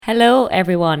Hello,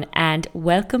 everyone, and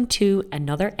welcome to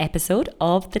another episode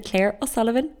of the Claire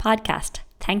O'Sullivan podcast.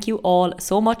 Thank you all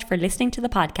so much for listening to the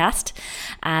podcast.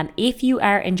 If you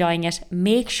are enjoying it,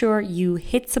 make sure you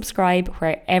hit subscribe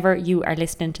wherever you are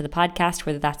listening to the podcast,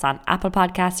 whether that's on Apple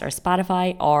Podcasts or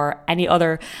Spotify or any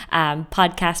other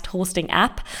podcast hosting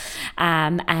app,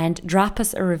 and drop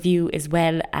us a review as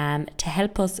well to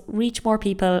help us reach more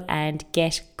people and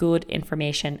get good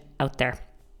information out there.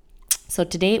 So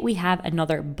today we have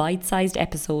another bite-sized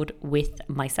episode with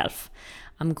myself.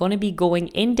 I'm going to be going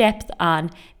in depth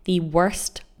on the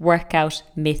worst workout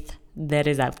myth that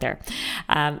is out there.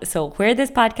 So where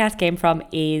this podcast came from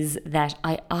is that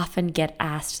I often get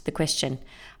asked the question,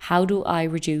 how do I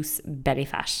reduce belly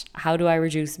fat? How do I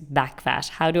reduce back fat?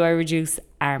 How do I reduce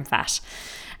arm fat?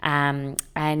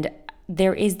 And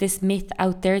there is this myth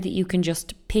out there that you can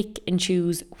just pick and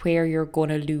choose where you're going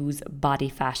to lose body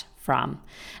fat from.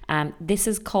 This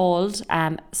is called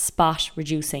spot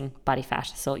reducing body fat.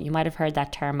 So you might have heard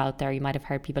that term out there. You might have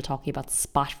heard people talking about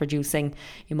spot reducing.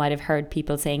 You might have heard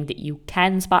people saying that you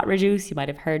can spot reduce. You might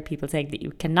have heard people saying that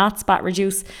you cannot spot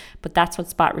reduce. But that's what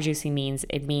spot reducing means.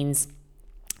 It means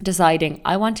deciding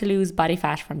I want to lose body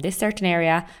fat from this certain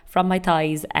area, from my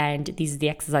thighs, and these are the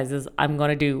exercises I'm going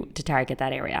to do to target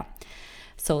that area.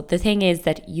 So the thing is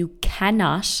that you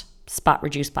cannot spot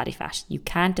reduce body fat. You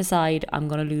can't decide I'm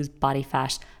going to lose body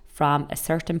fat from a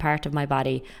certain part of my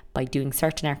body by doing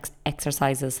certain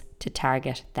exercises to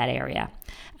target that area.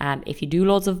 If you do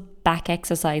loads of back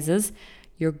exercises,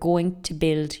 you're going to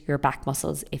build your back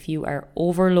muscles. If you are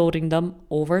overloading them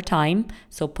over time,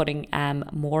 so putting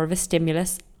more of a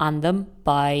stimulus on them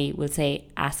by, we'll say,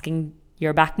 asking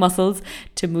your back muscles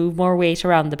to move more weight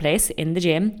around the place in the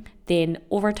gym, then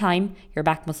over time, your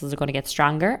back muscles are going to get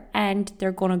stronger and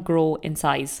they're going to grow in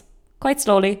size quite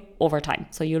slowly over time.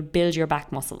 So you'll build your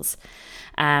back muscles.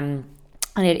 And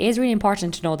it is really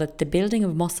important to know that the building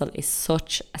of muscle is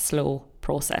such a slow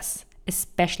process,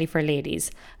 especially for ladies.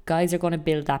 Guys are going to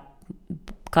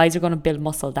build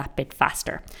muscle that bit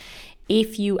faster.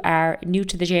 If you are new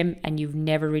to the gym and you've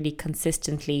never really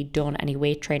consistently done any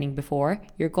weight training before,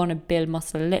 you're going to build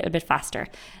muscle a little bit faster.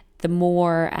 The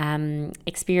more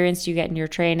experienced you get in your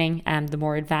training, the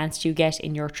more advanced you get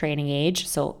in your training age,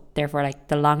 so therefore like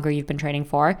the longer you've been training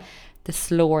for, the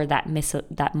slower that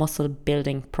muscle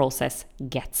building process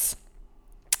gets.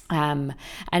 And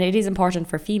it is important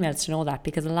for females to know that,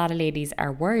 because a lot of ladies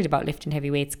are worried about lifting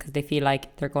heavy weights because they feel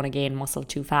like they're going to gain muscle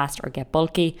too fast or get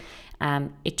bulky.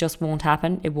 It just won't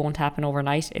happen. It won't happen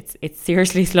overnight. It's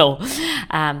seriously slow.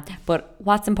 But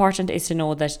what's important is to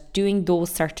know that doing those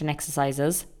certain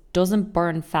exercises doesn't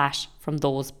burn fat from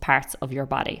those parts of your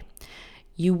body.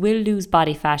 You will lose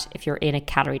body fat if you're in a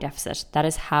calorie deficit. That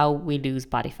is how we lose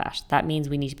body fat. That means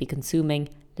we need to be consuming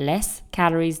less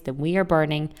calories than we are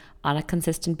burning on a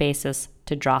consistent basis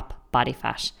to drop body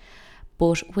fat.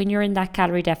 But when you're in that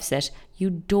calorie deficit, you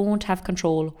don't have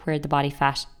control where the body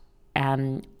fat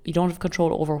you don't have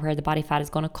control over where the body fat is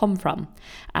going to come from.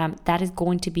 That is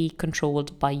going to be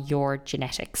controlled by your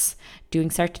genetics. Doing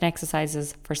certain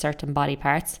exercises for certain body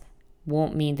parts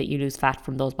won't mean that you lose fat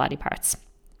from those body parts.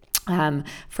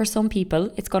 For some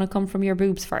people, it's going to come from your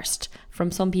boobs first.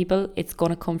 From some people, it's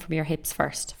going to come from your hips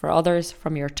first. For others,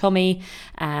 from your tummy.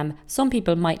 Some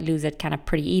people might lose it kind of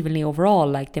pretty evenly overall,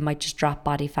 like they might just drop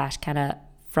body fat kind of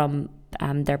from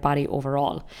their body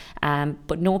overall.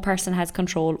 But no person has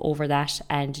control over that,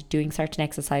 and doing certain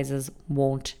exercises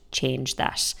won't change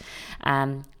that.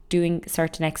 Doing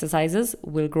certain exercises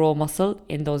will grow muscle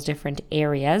in those different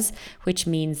areas, which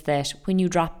means that when you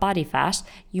drop body fat,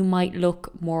 you might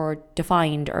look more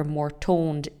defined or more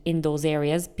toned in those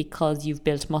areas because you've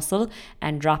built muscle,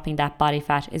 and dropping that body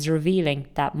fat is revealing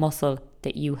that muscle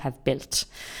that you have built.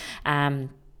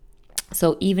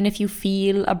 So even if you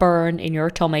feel a burn in your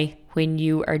tummy when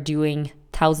you are doing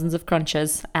thousands of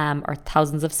crunches or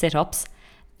thousands of sit-ups,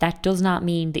 that does not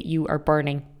mean that you are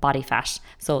burning body fat.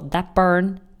 So that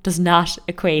burn does not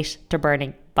equate to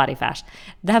burning body fat.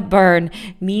 That burn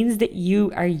means that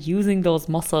you are using those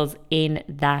muscles in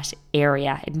that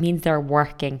area. It means they're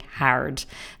working hard.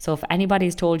 So if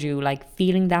anybody's told you like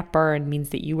feeling that burn means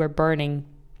that you are burning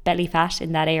belly fat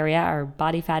in that area or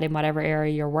body fat in whatever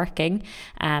area you're working,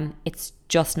 it's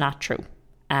just not true.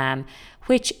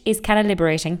 Which is kind of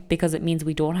liberating, because it means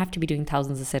we don't have to be doing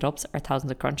thousands of sit-ups or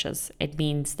thousands of crunches. It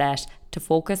means that to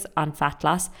focus on fat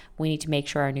loss, we need to make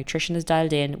sure our nutrition is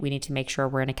dialed in. We need to make sure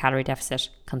we're in a calorie deficit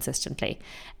consistently.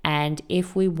 And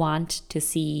if we want to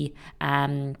see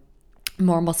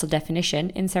more muscle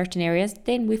definition in certain areas,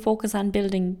 then we focus on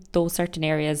building those certain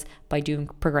areas by doing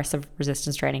progressive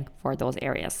resistance training for those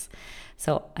areas.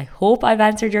 So I hope I've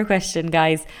answered your question,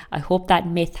 guys. I hope that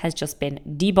myth has just been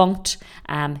debunked.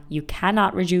 You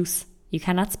cannot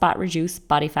spot reduce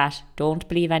body fat. Don't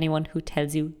believe anyone who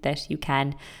tells you that you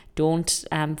can. Don't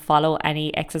follow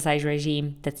any exercise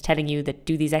regime that's telling you that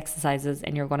do these exercises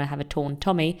and you're going to have a toned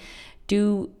tummy.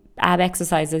 Do ab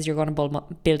exercises, you're going to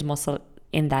build muscle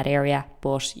in that area,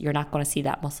 but you're not going to see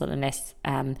that muscle unless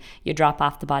you drop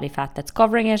off the body fat that's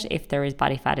covering it, if there is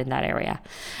body fat in that area.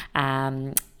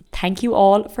 Thank you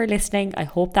all for listening. I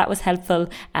hope that was helpful.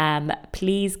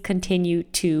 Please continue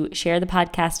to share the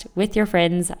podcast with your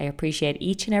friends. I appreciate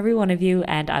each and every one of you,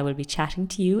 and I will be chatting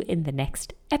to you in the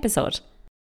next episode.